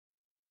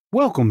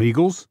Welcome,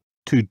 Eagles,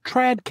 to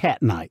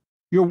TradCatKnight,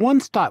 your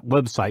one-stop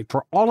website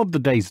for all of the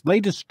day's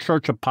latest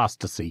church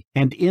apostasy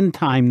and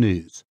end-time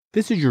news.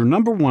 This is your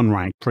number one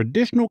ranked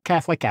traditional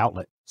Catholic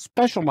outlet,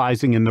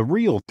 specializing in the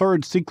real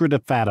third secret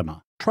of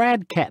Fatima.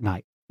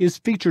 TradCatKnight is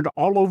featured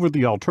all over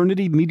the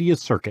alternative media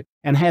circuit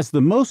and has the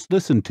most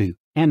listened to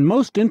and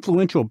most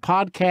influential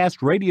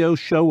podcast radio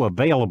show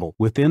available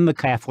within the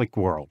Catholic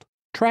world.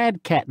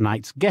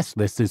 TradCatKnight's guest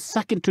list is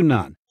second to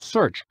none.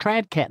 Search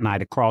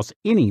TradCatKnight across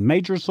any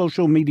major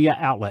social media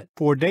outlet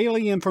for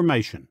daily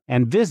information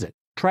and visit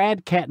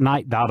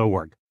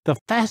tradcatnight.org, the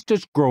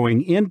fastest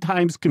growing end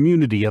times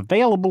community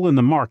available in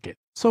the market.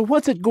 So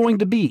what's it going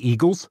to be,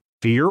 Eagles?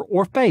 Fear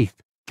or faith?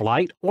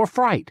 Flight or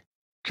fright?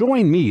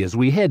 Join me as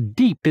we head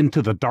deep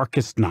into the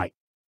darkest night.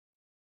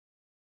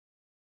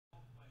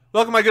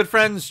 Welcome, my good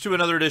friends, to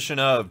another edition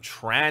of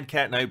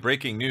TradCatKnight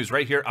Breaking News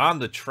right here on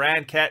the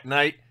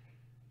TradCatKnight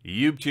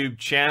YouTube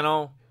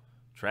channel.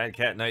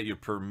 TradCatKnight, your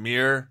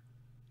premier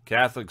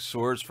Catholic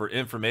source for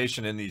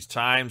information in these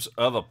times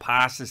of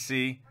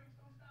apostasy.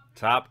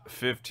 Top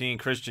 15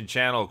 Christian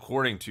channel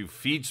according to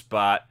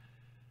Feedspot.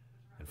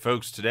 And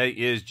folks, today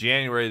is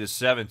January the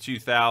 7th,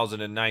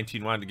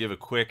 2019. Wanted to give a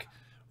quick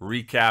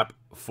recap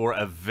for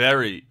a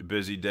very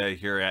busy day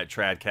here at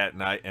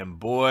TradCatKnight. And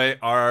boy,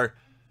 are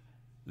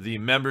the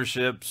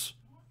memberships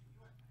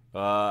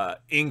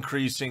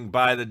increasing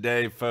by the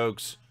day,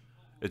 folks.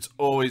 It's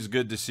always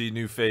good to see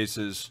new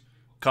faces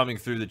coming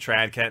through the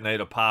TradCatKnight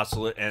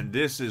apostolate, and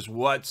this is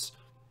what's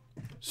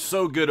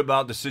so good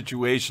about the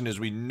situation is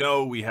we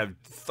know we have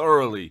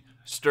thoroughly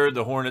stirred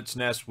the hornet's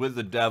nest with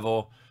the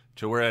devil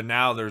to where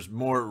now there's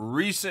more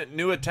recent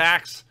new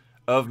attacks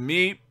of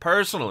me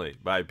personally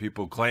by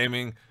people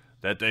claiming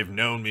that they've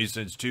known me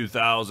since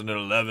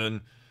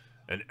 2011,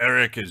 and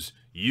Eric is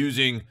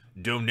using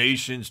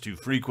donations to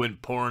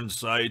frequent porn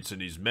sites,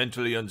 and he's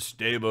mentally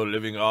unstable,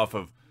 living off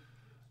of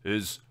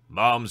his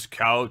mom's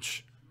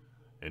couch,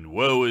 and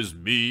woe is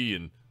me,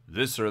 and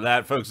this or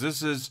that. Folks,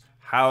 this is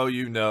how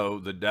you know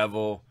the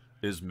devil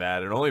is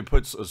mad. It only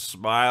puts a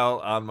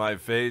smile on my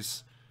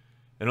face.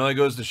 It only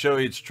goes to show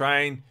you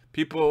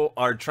people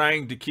are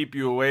trying to keep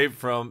you away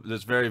from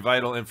this very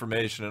vital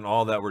information and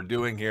all that we're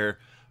doing here,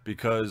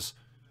 because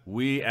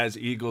we as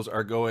Eagles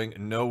are going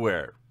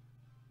nowhere.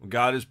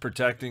 God is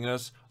protecting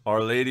us.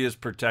 Our Lady is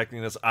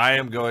protecting us. I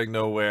am going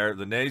nowhere.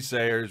 The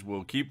naysayers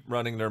will keep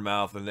running their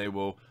mouth, and they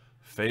will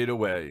fade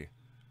away.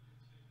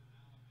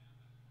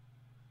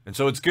 And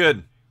so it's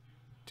good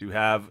to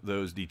have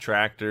those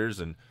detractors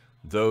and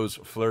those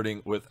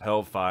flirting with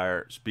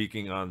hellfire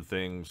speaking on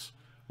things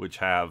which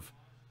have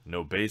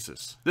no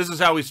basis. This is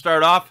how we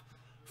start off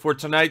for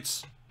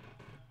tonight's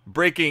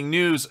breaking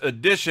news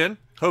edition.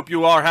 Hope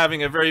you all are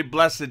having a very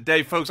blessed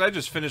day, folks. I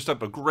just finished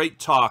up a great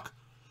talk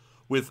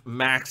with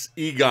Max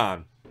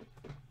Igan,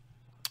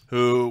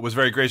 who was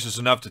very gracious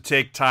enough to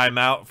take time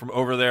out from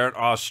over there in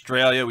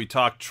Australia. We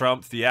talked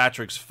Trump,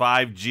 theatrics,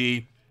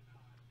 5G,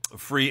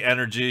 free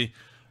energy.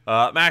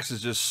 Max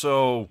is just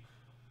so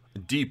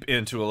deep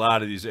into a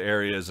lot of these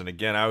areas. And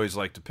again, I always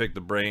like to pick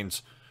the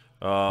brains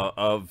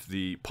of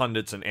the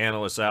pundits and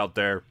analysts out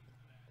there.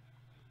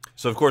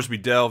 So, of course, we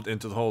delved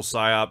into the whole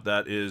psyop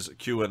that is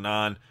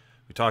QAnon.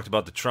 We talked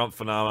about the Trump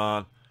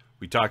phenomenon.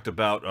 We talked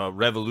about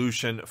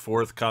revolution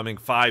forthcoming,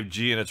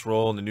 5G and its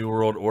role in the New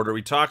World Order.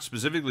 We talked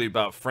specifically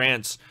about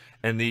France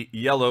and the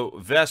Yellow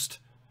Vest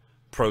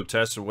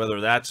protests and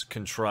whether that's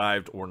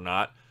contrived or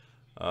not.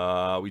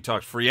 We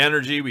talked free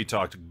energy. We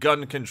talked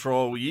gun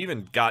control. We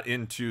even got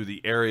into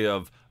the area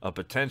of a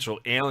potential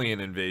alien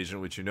invasion,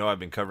 which you know I've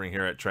been covering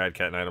here at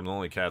TradCatKnight. I'm the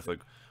only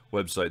Catholic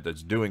website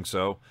that's doing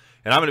so.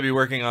 And I'm going to be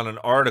working on an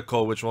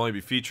article which will only be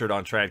featured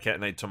on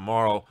TradCatKnight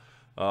tomorrow,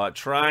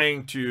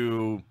 trying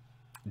to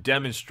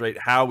demonstrate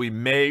how we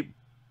may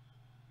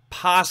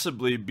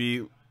possibly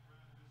be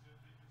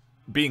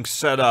being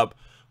set up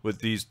with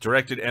these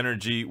directed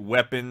energy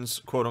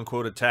weapons,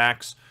 quote-unquote,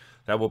 attacks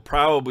that will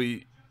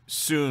probably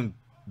soon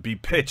be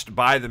pitched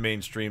by the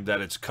mainstream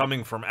that it's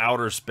coming from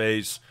outer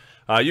space.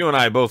 You and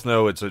I both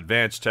know it's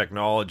advanced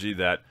technology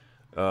that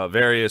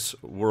various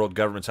world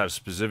governments have,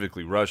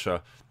 specifically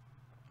Russia.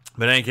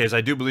 But in any case,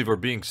 I do believe we're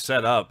being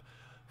set up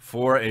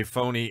for a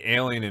phony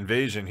alien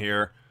invasion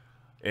here.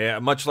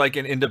 Much like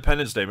in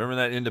Independence Day. Remember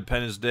that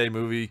Independence Day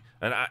movie?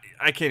 And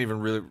I can't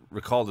even really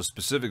recall the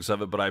specifics of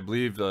it, but I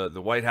believe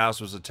the White House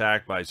was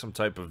attacked by some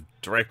type of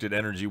directed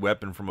energy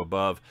weapon from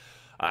above.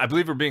 I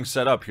believe we're being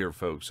set up here,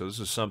 folks. So this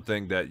is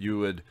something that you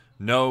would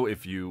know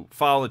if you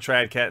follow the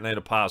TradCatKnight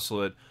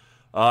apostolate.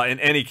 In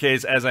any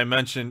case, as I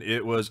mentioned,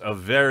 it was a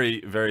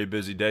very, very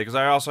busy day because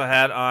I also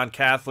had on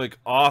Catholic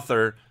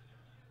author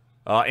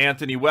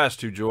Anthony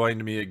West, who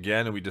joined me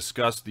again, and we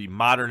discussed the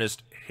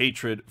modernist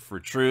hatred for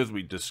truth.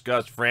 We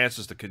discussed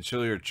Francis, the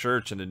Conciliar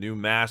Church, and the new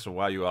Mass and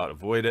why you ought to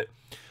avoid it.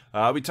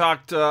 We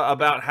talked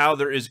about how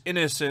there is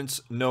innocence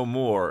no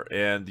more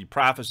and the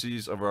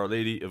prophecies of Our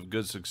Lady of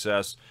Good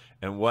Success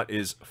and what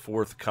is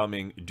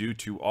forthcoming due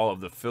to all of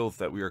the filth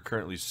that we are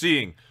currently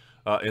seeing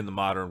in the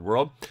modern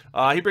world.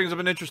 He brings up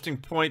an interesting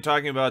point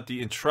talking about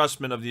the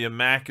entrustment of the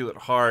Immaculate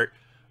Heart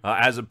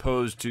as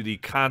opposed to the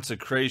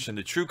consecration,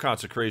 the true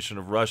consecration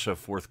of Russia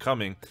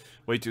forthcoming.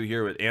 Wait till you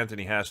hear what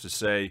Anthony has to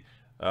say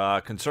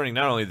concerning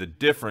not only the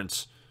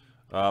difference,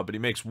 but he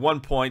makes one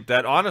point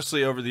that,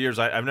 honestly, over the years,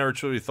 I've never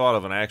truly thought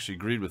of, and I actually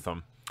agreed with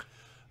him.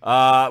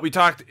 We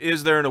talked,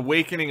 is there an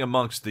awakening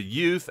amongst the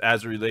youth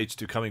as it relates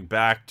to coming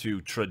back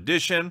to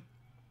tradition?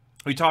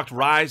 We talked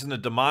rise in the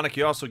demonic.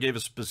 He also gave a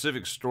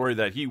specific story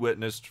that he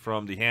witnessed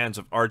from the hands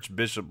of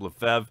Archbishop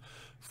Lefebvre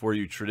for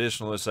you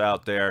traditionalists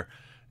out there.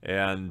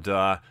 And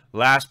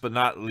last but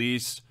not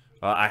least,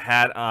 I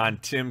had on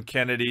Tim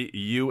Kennedy,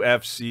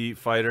 UFC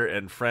fighter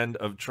and friend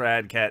of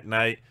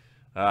TradCatKnight.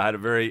 Had a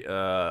very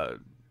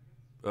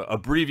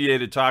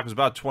abbreviated talk. It was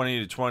about 20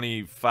 to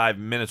 25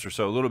 minutes or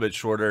so, a little bit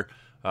shorter.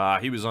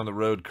 He was on the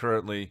road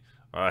currently.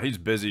 He's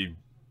busy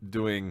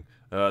doing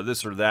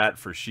this or that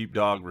for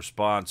Sheepdog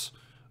Response,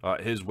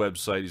 his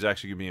website. He's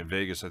actually going to be in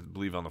Vegas, I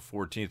believe, on the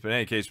 14th. But in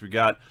any case, we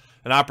got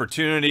an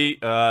opportunity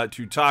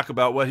to talk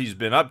about what he's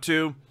been up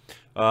to,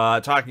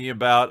 talking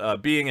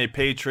about being a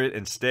patriot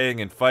and staying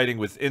and fighting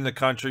within the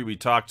country. We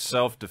talked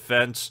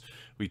self-defense.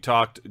 We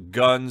talked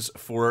guns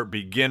for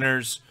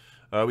beginners.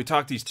 We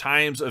talked these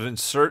times of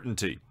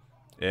uncertainty.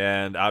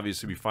 And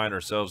obviously we find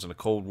ourselves in a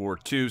Cold War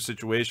II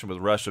situation with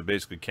Russia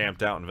basically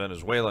camped out in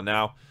Venezuela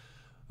now.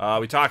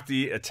 We talked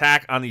the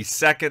attack on the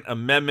Second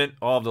Amendment,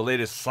 all of the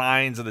latest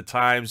signs of the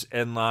times,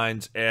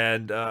 headlines,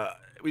 and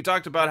we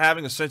talked about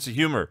having a sense of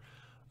humor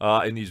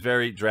in these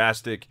very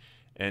drastic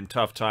and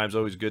tough times.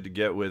 Always good to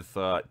get with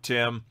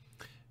Tim.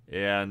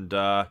 And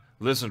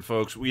listen,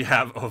 folks, we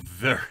have a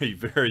very,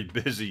 very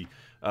busy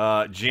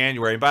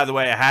January. And by the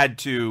way, I had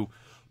to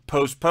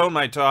postpone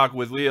my talk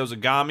with Leo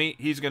Zagami.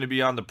 He's going to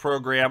be on the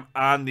program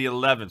on the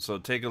 11th, so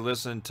take a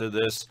listen to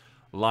this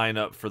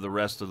lineup for the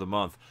rest of the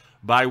month.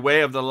 By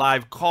way of the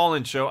live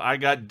call-in show, I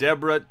got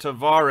Deborah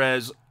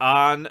Tavares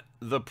on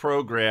the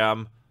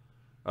program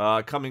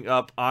coming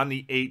up on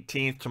the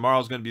 18th.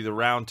 Tomorrow's going to be the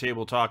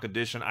Roundtable Talk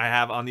edition. I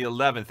have on the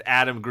 11th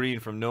Adam Green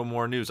from No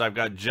More News. I've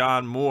got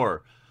John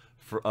Moore,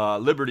 for,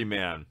 Liberty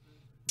Man,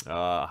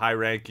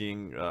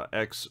 high-ranking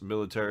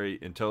ex-military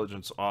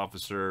intelligence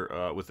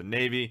officer with the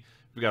Navy.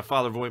 We got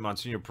Father Voight,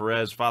 Monsignor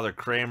Perez, Father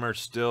Kramer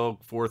still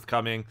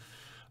forthcoming.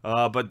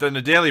 But then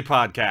the daily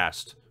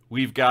podcast,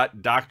 we've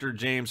got Dr.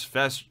 James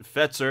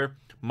Fetzer,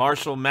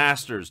 Marshall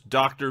Masters,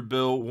 Dr.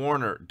 Bill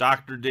Warner,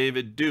 Dr.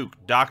 David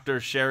Duke, Dr.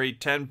 Sherry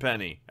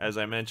Tenpenny, as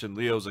I mentioned,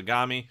 Leo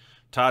Zagami,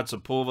 Todd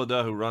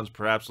Sepulveda, who runs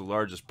perhaps the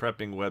largest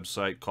prepping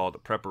website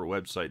called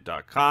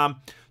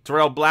prepperwebsite.com,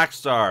 Teral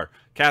Blackstar,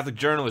 Catholic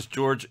journalist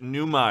George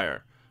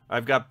Neumayr.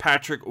 I've got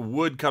Patrick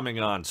Wood coming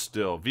on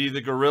still, V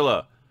the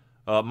Guerrilla,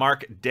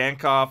 Mark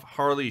Dankoff,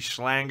 Harley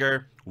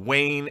Schlanger,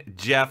 Wayne,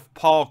 Jeff,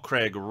 Paul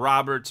Craig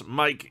Roberts,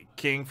 Mike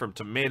King from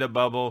Tomato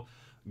Bubble,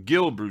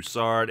 Gil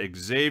Broussard,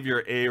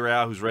 Xavier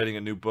Arau, who's writing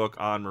a new book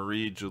on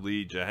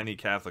Marie-Julie Jaheni,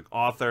 Catholic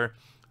author.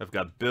 I've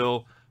got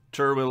Bill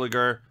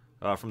Terwilliger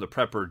from the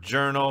Prepper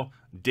Journal,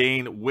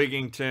 Dane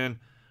Wigington,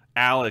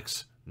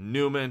 Alex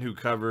Newman, who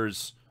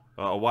covers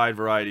a wide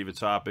variety of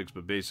topics,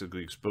 but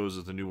basically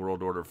exposes the New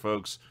World Order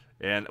folks.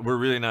 And we're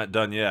really not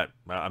done yet.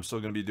 I'm still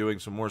going to be doing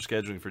some more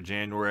scheduling for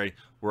January.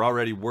 We're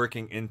already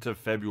working into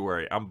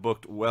February. I'm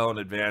booked well in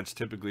advance,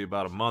 typically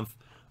about a month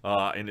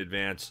in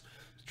advance.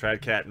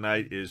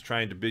 TradCatKnight is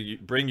trying to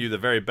bring you the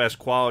very best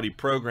quality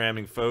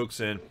programming, folks.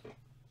 And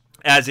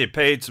as a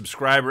paid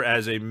subscriber,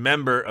 as a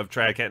member of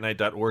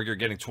TradCatKnight.org, you're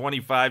getting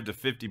 25 to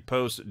 50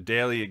 posts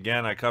daily.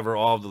 Again, I cover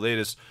all of the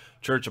latest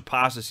church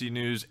apostasy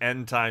news,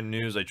 end time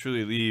news. I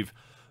truly leave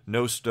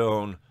no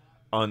stone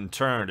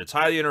unturned. It's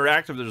highly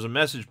interactive. There's a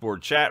message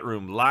board, chat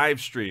room,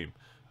 live stream.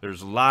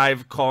 There's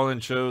live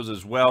call-in shows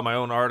as well. My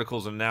own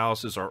articles and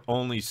analysis are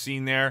only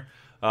seen there.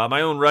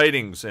 My own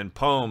writings and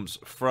poems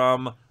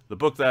from the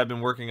book that I've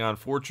been working on,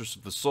 Fortress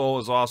of the Soul,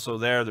 is also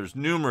there. There's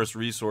numerous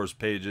resource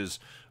pages,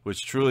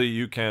 which truly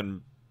you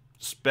can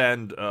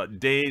spend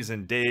days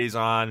and days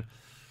on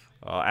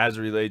as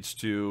it relates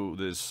to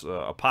this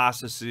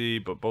apostasy,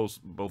 but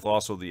both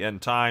also the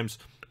end times.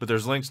 But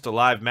there's links to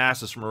live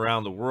masses from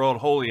around the world,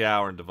 Holy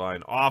Hour and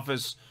Divine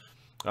Office.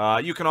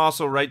 You can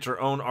also write your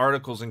own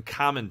articles and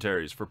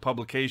commentaries for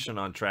publication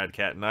on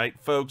TradCatKnight.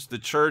 Folks, the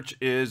church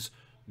is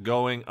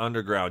going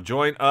underground.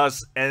 Join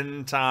us,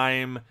 End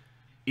Time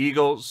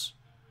Eagles.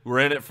 We're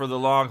in it for the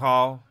long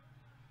haul.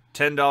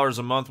 $10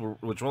 a month,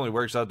 which only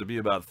works out to be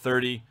about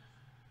 30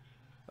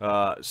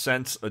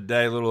 cents a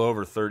day, a little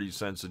over 30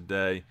 cents a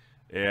day.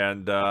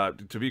 And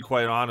to be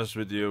quite honest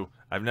with you,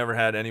 I've never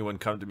had anyone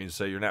come to me and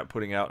say, you're not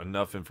putting out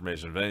enough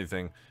information. If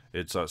anything,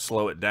 it's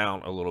slow it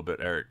down a little bit,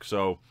 Eric.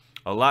 So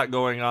a lot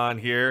going on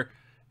here,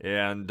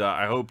 and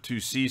I hope to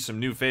see some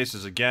new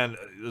faces. Again,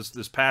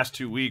 this past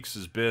 2 weeks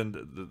has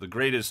been the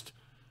greatest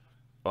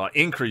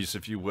increase,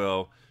 if you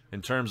will,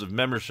 in terms of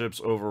memberships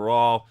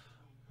overall.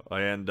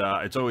 And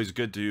it's always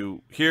good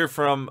to hear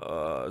from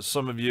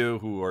some of you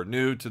who are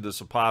new to this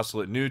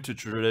apostolate, new to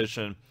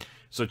tradition.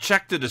 So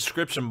check the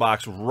description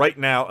box right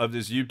now of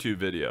this YouTube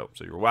video.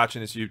 So you're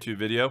watching this YouTube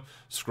video,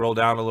 scroll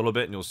down a little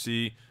bit and you'll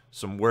see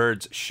some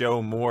words,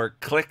 show more.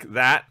 Click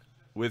that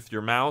with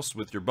your mouse,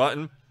 with your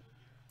button.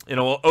 And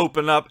it will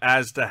open up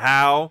as to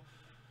how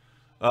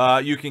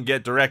you can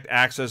get direct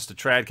access to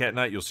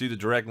TradCatKnight. You'll see the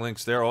direct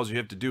links there. All you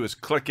have to do is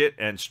click it,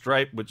 and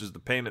Stripe, which is the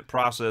payment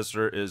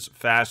processor, is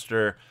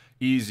faster,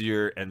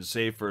 easier, and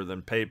safer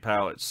than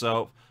PayPal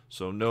itself.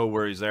 So no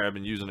worries there. I've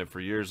been using it for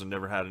years and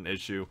never had an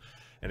issue.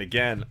 And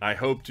again, I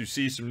hope to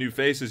see some new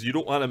faces. You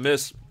don't want to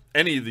miss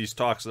any of these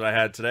talks that I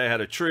had today. I had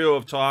a trio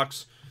of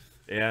talks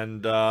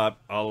and a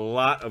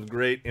lot of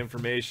great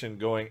information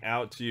going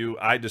out to you.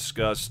 I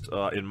discussed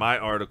in my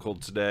article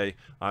today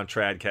on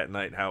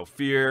TradCatKnight how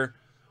fear,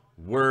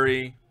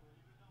 worry,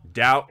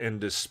 doubt, and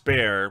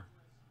despair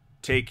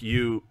take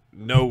you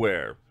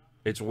nowhere.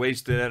 It's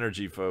wasted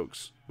energy,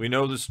 folks. We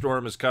know the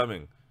storm is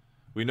coming.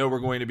 We know we're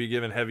going to be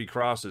given heavy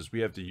crosses.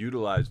 We have to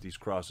utilize these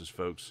crosses,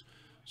 folks,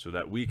 so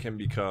that we can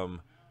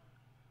become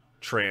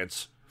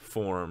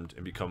transformed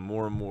and become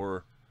more and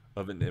more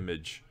of an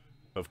image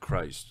of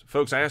Christ.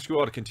 Folks, I ask you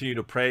all to continue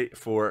to pray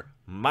for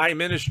my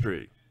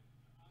ministry.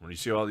 When you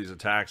see all these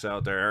attacks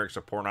out there, Eric's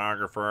a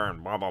pornographer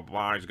and blah, blah,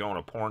 blah, he's going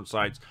to porn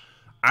sites.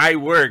 I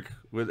work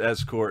with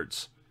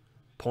escorts,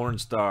 porn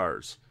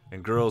stars,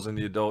 and girls in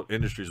the adult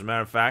industry. As a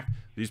matter of fact,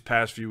 these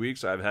past few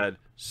weeks, I've had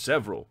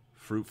several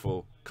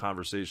fruitful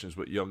conversations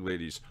with young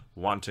ladies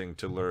wanting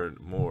to learn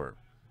more.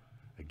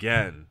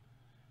 Again,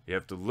 you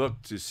have to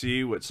look to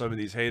see what some of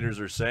these haters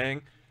are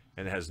saying,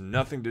 and it has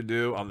nothing to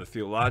do on the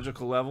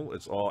theological level.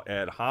 It's all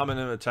ad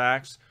hominem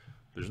attacks.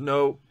 There's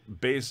no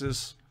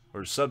basis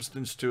or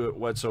substance to it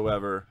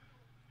whatsoever.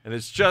 And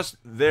it's just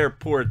their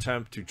poor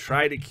attempt to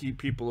try to keep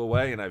people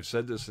away. And I've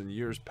said this in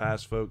years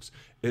past, folks.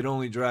 It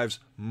only drives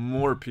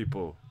more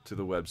people to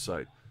the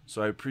website.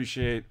 So I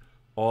appreciate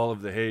all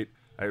of the hate.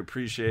 I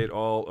appreciate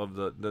all of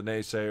the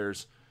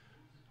naysayers.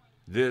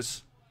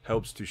 This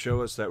helps to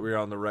show us that we're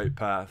on the right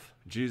path.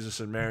 Jesus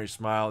and Mary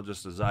smile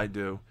just as I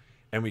do.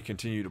 And we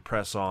continue to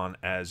press on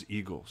as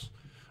eagles.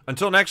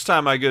 Until next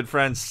time, my good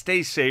friends,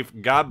 stay safe,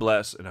 God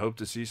bless, and hope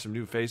to see some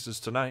new faces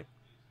tonight.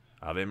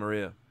 Ave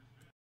Maria.